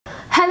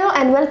Hello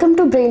and welcome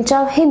to brain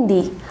चाव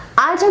हिंदी।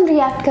 आज हम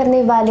रिएक्ट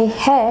करने वाले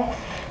हैं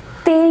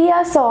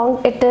तेरिया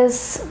song. It is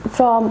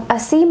from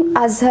Asim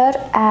Azhar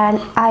and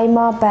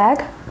Aima bag.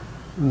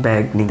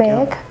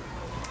 Bag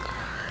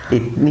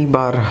इतनी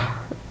बार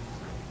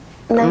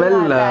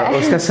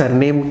उसका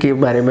सरनेम के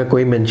बारे में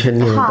कोई मेंशन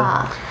नहीं होता।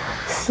 हाँ,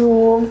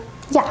 सो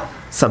या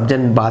सब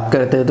जन बात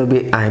करते हैं तो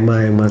भी आयमा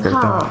आयमा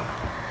करते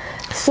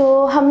हैं।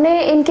 सो हमने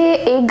इनके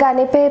एक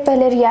गाने पे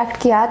पहले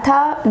रिएक्ट किया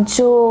था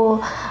जो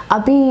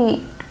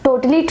अभी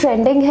टोटली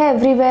ट्रेंडिंग है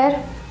एवरीवेयर।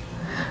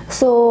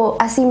 सो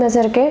असीम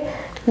अजहर के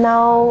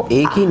नाउ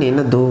एक ही नहीं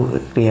ना, दो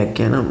रिएक्ट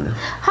किया ना हमने।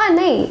 हाँ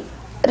नहीं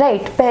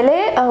राइट,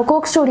 पहले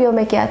कोक स्टूडियो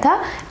में किया था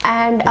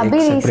एंड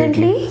अभी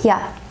रिसेंटली या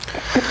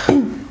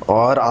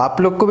और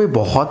आप लोग को भी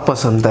बहुत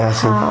पसंद है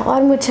ऐसे। हाँ,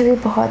 और मुझे भी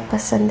बहुत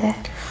पसंद है।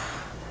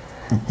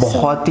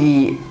 बहुत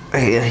ही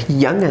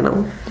यंग है ना।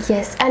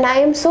 Yes and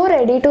I am so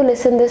ready to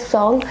listen this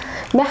song.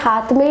 मैं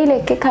हाथ में ही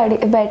लेके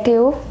खड़ी बैठी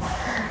हूँ।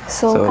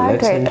 So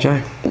let's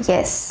enjoy.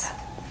 यस।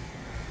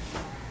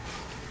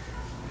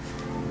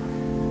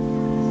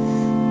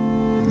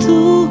 तू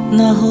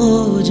ना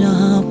हो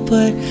जहाँ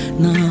पर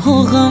ना हो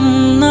गम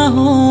ना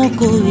हो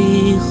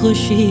कोई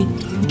खुशी,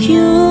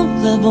 क्यों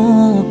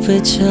लबों पे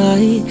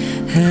छाई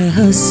है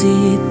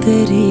हंसी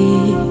तेरी।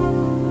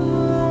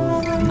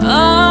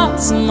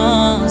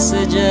 आसमां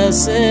से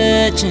जैसे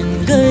छिन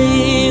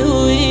गई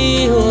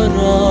हुई हो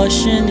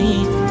रोशनी,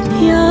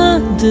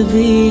 याद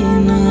भी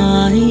न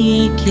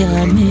आई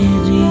क्या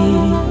मेरी।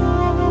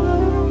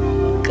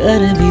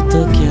 कर भी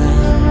तो क्या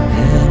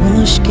है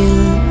मुश्किल,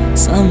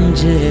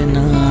 समझे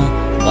ना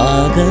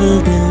पागल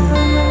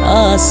दिल।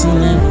 आस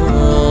में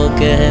वो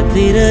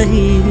कहती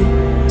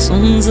रही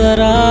सुन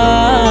जरा,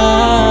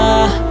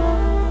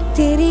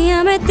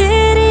 तेरिया मैं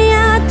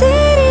तेरिया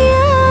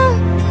तेरिया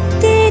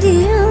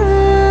तेरिया,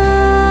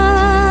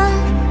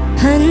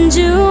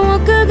 हंजुओं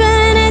को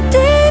गए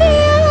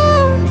तेरिया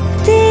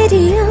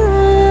तेरिया।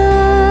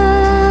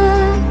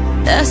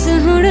 दस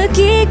हुड़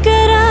की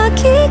करा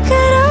की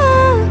करा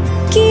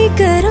की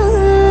करा,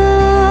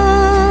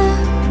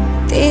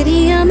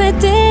 तेरिया मैं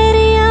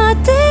तेरिया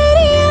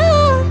तेरिया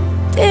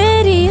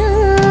तेरिया।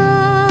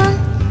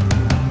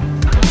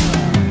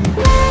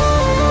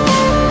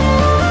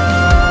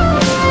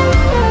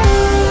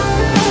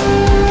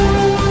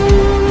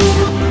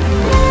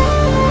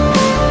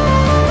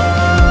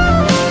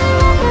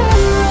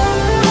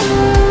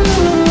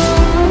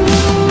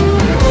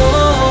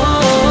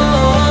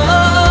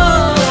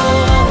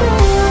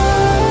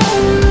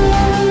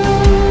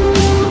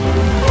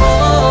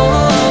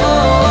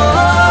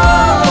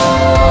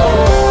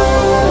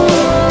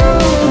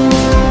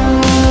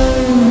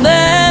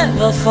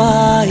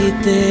 वफाई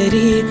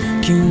तेरी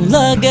क्यों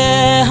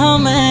लगे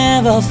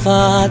हमें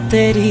वफा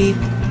तेरी,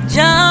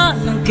 जान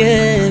के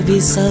भी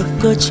सब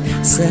कुछ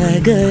सह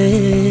गए।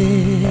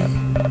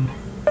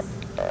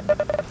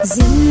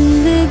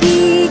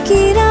 जिंदगी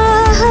की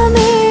राह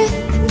में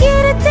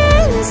गिरते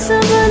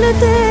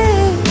संभलते,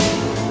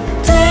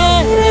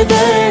 तेरे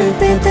दर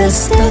पे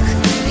दस्तक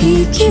ही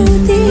क्यों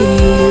दी।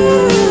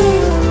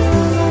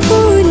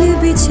 फूल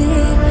बिछे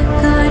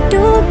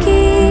कांटों के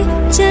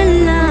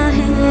चलना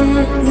है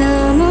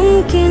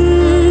नामुमकिन,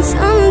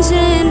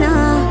 समझे ना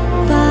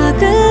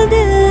पागल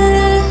दिल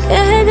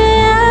कह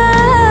गया।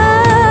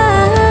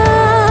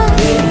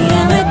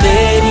 तेरिया मैं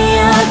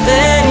तेरिया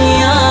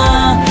तेरिया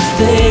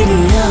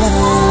तेरिया,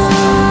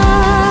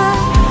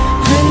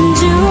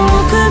 हंजुओं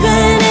को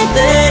गए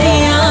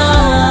तेरिया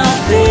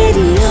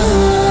तेरिया।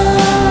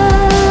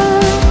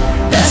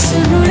 दस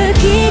मुड़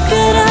की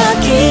करा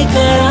की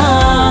करा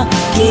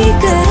की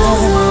करा,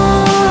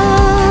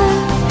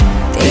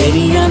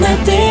 तेरिया मैं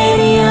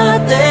तेरिया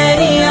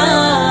तेरिया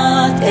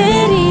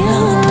तेरिया।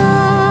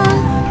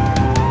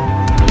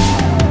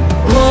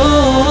 ओ,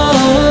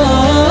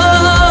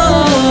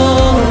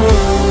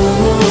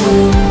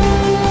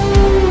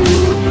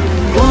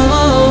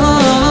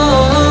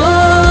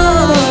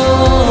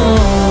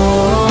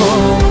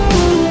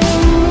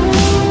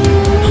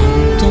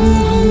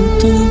 हम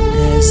तुम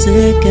ऐसे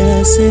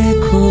कैसे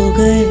खो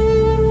गए।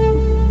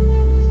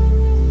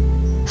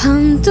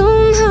 हम तुम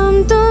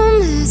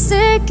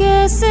ऐसे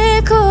कैसे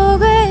खो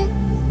गए।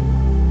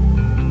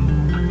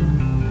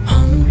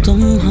 हम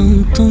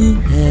तुम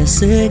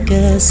ऐसे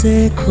कैसे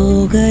खो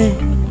गए।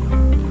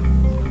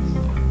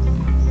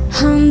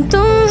 हम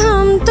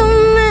तुम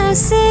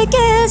ऐसे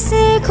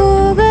कैसे खो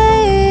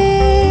गए।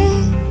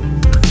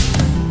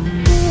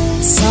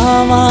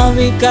 सावा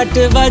भी कट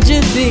बज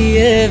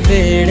दिए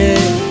वेड़े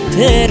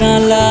तेरा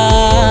ला,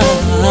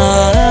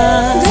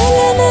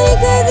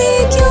 कदी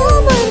क्यों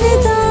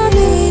बनता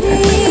मेरे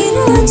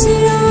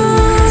नाचना।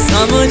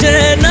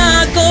 समझे ना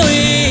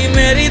कोई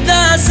मेरी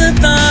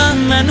दास्तां,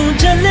 मैनू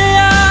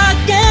चलिया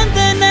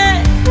कहते ने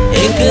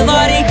एक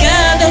बारी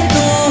कह दे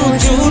तू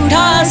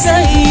झूठा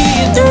सही।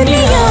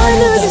 दुनिया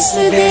नू दस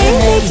दे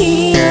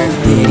किया,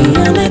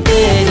 तेरिया मैं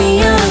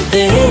तेरिया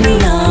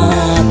तेरिया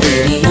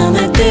तेरिया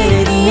मैं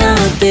तेरिया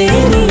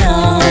तेरिया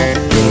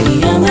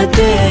तेरिया मैं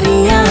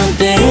तेरिया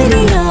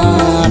तेरिया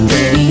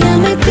तेरिया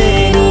मैं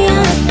तेरिया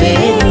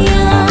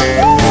तेरिया।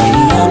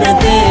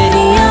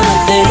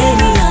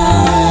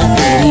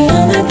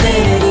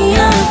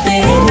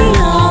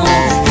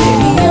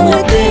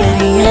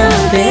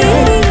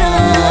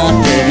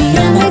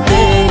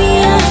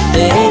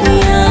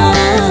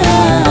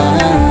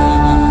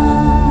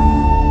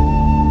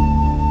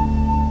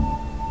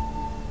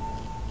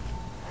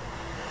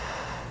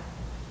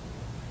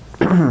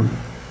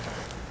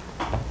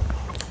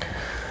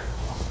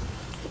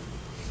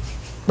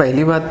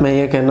 पहली बात मैं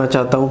ये कहना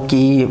चाहता हूँ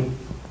कि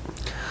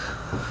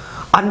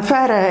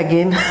अनफेयर है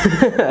अगेन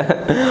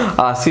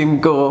आसिम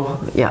को,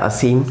 या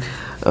असीम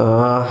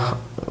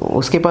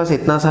उसके पास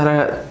इतना सारा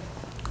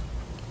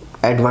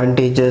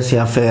एडवांटेजेस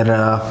या फिर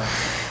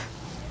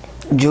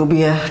जो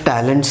भी है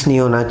टैलेंट्स नहीं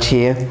होना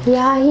चाहिए।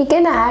 या he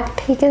can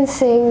act, he can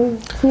sing,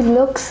 he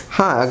looks,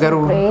 हाँ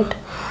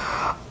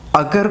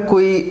अगर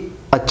कोई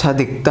अच्छा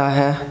दिखता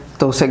है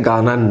तो उसे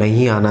गाना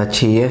नहीं आना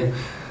चाहिए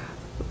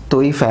तो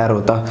ही फेयर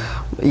होता।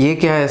 ये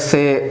क्या है,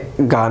 इससे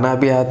गाना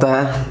भी आता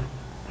है,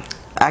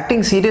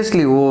 एक्टिंग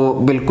सीरियसली वो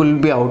बिल्कुल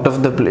भी आउट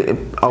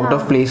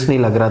ऑफ प्लेस नहीं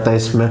लग रहा था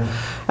इसमें,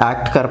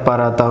 एक्ट कर पा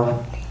रहा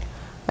था,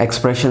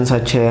 एक्सप्रेशंस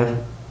अच्छे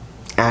हैं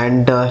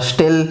एंड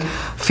स्टिल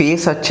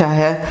फेस अच्छा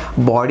है,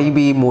 बॉडी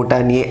भी मोटा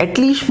नहीं है,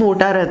 एटलीस्ट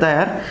मोटा रहता है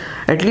यार,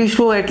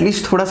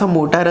 एटलीस्ट थोड़ा सा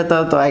मोटा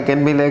रहता तो आई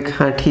कैन बी लाइक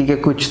हाँ ठीक है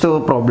कुछ तो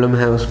प्रॉब्लम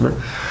है उसमें।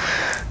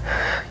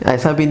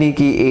 ऐसा भी नहीं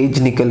कि एज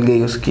निकल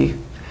गई उसकी,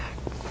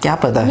 क्या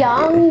पता है।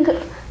 Young,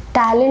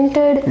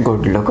 talented,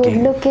 good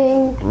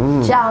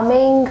looking,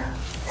 charming,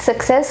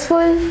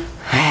 successful,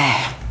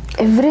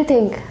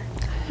 everything,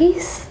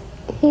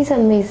 he's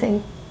amazing.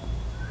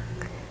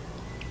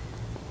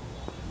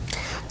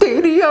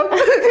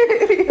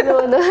 No,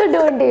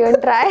 don't even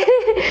try.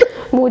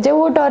 मुझे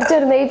वो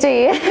टॉर्चर नहीं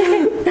चाहिए।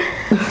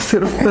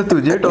 सिर्फ मैं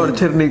तुझे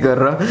टॉर्चर नहीं कर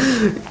रहा,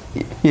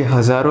 ये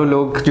हजारों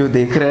लोग जो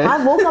देख रहे हैं। हाँ,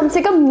 वो कम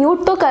से कम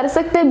म्यूट तो कर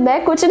सकते,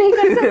 मैं कुछ नहीं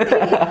कर सकती।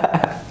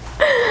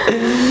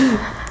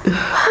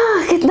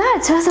 हाँ, कितना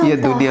अच्छा सा ये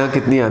दुनिया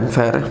कितनी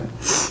अनफेयर है।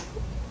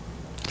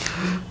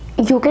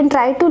 You can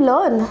try to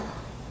learn.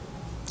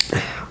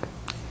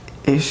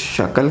 इस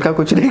शक्ल का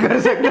कुछ नहीं कर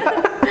सकता।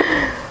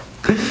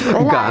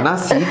 गाना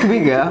सीख भी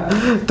गया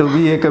तो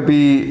भी ये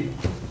कभी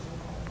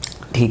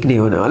ठीक नहीं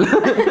होने वाला।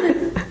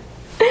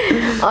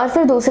 और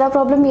फिर दूसरा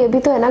प्रॉब्लम ये भी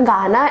तो है ना,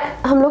 गाना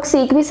हम लोग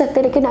सीख भी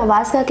सकते लेकिन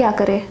आवाज का क्या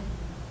करें।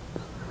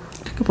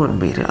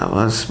 मेरे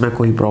आवाज में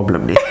कोई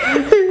प्रॉब्लम नहीं।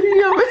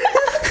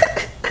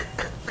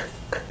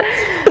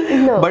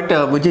 बट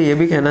मुझे ये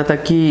भी कहना था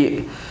कि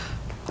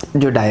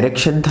जो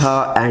डायरेक्शन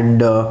था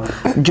एंड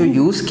जो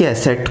यूज़ किया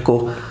सेट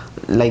को,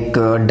 लाइक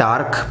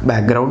डार्क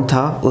बैकग्राउंड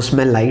था,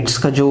 उसमें लाइट्स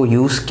का जो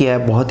यूज़ किया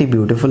है बहुत ही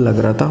ब्यूटीफुल लग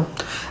रहा था।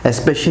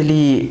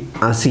 स्पेशली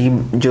आसिम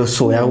जो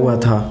सोया हुआ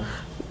था,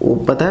 वो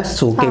पता है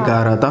सो के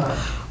गा रहा था,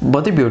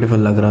 बहुत ही ब्यूटीफुल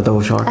लग रहा था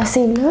वो शॉट।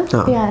 आसिम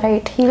ना, या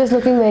right, he was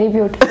looking very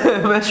beautiful.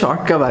 मैं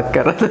शॉट का बात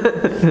कर रहा था।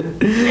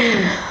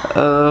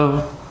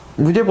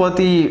 मुझे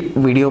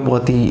वीडियो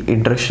बहुत ही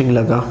इंटरेस्टिंग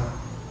लगा।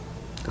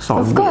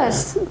 Of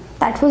course,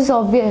 that was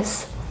obvious.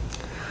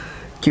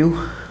 क्यों?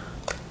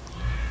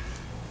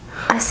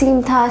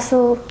 आसिम था सो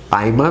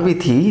आइमा भी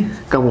थी,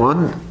 कम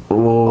ऑन।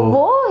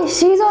 वो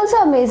she is also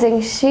amazing,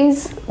 she's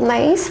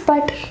nice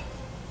but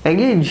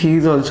again she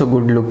is also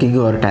good looking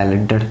और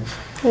talented.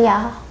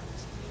 yeah.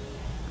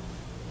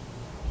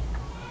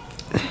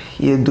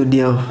 ये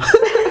दुनिया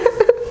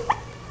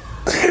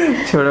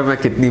छोड़ो, मैं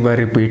कितनी बार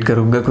रिपीट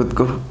करूंगा खुद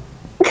को।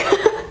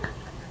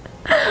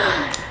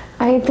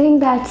 I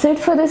think that's it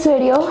for this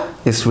video.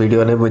 इस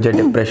वीडियो ने मुझे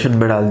डिप्रेशन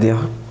में डाल दिया।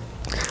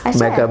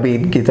 मैं कभी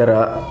इनकी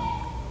तरह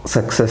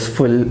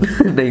सक्सेसफुल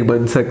नहीं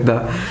बन सकता।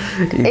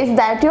 Is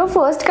that your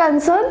first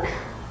concern?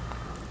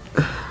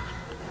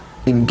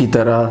 इनकी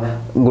तरह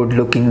गुड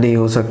लुकिंग नहीं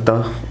हो सकता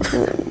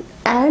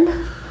And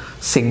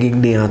सिंगिंग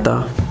नहीं आता,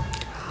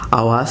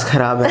 आवाज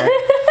खराब है,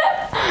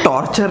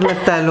 टॉर्चर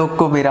लगता है लोग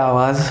को मेरा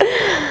आवाज।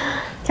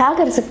 क्या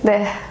कर सकते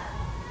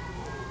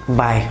हैं।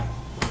 बाय।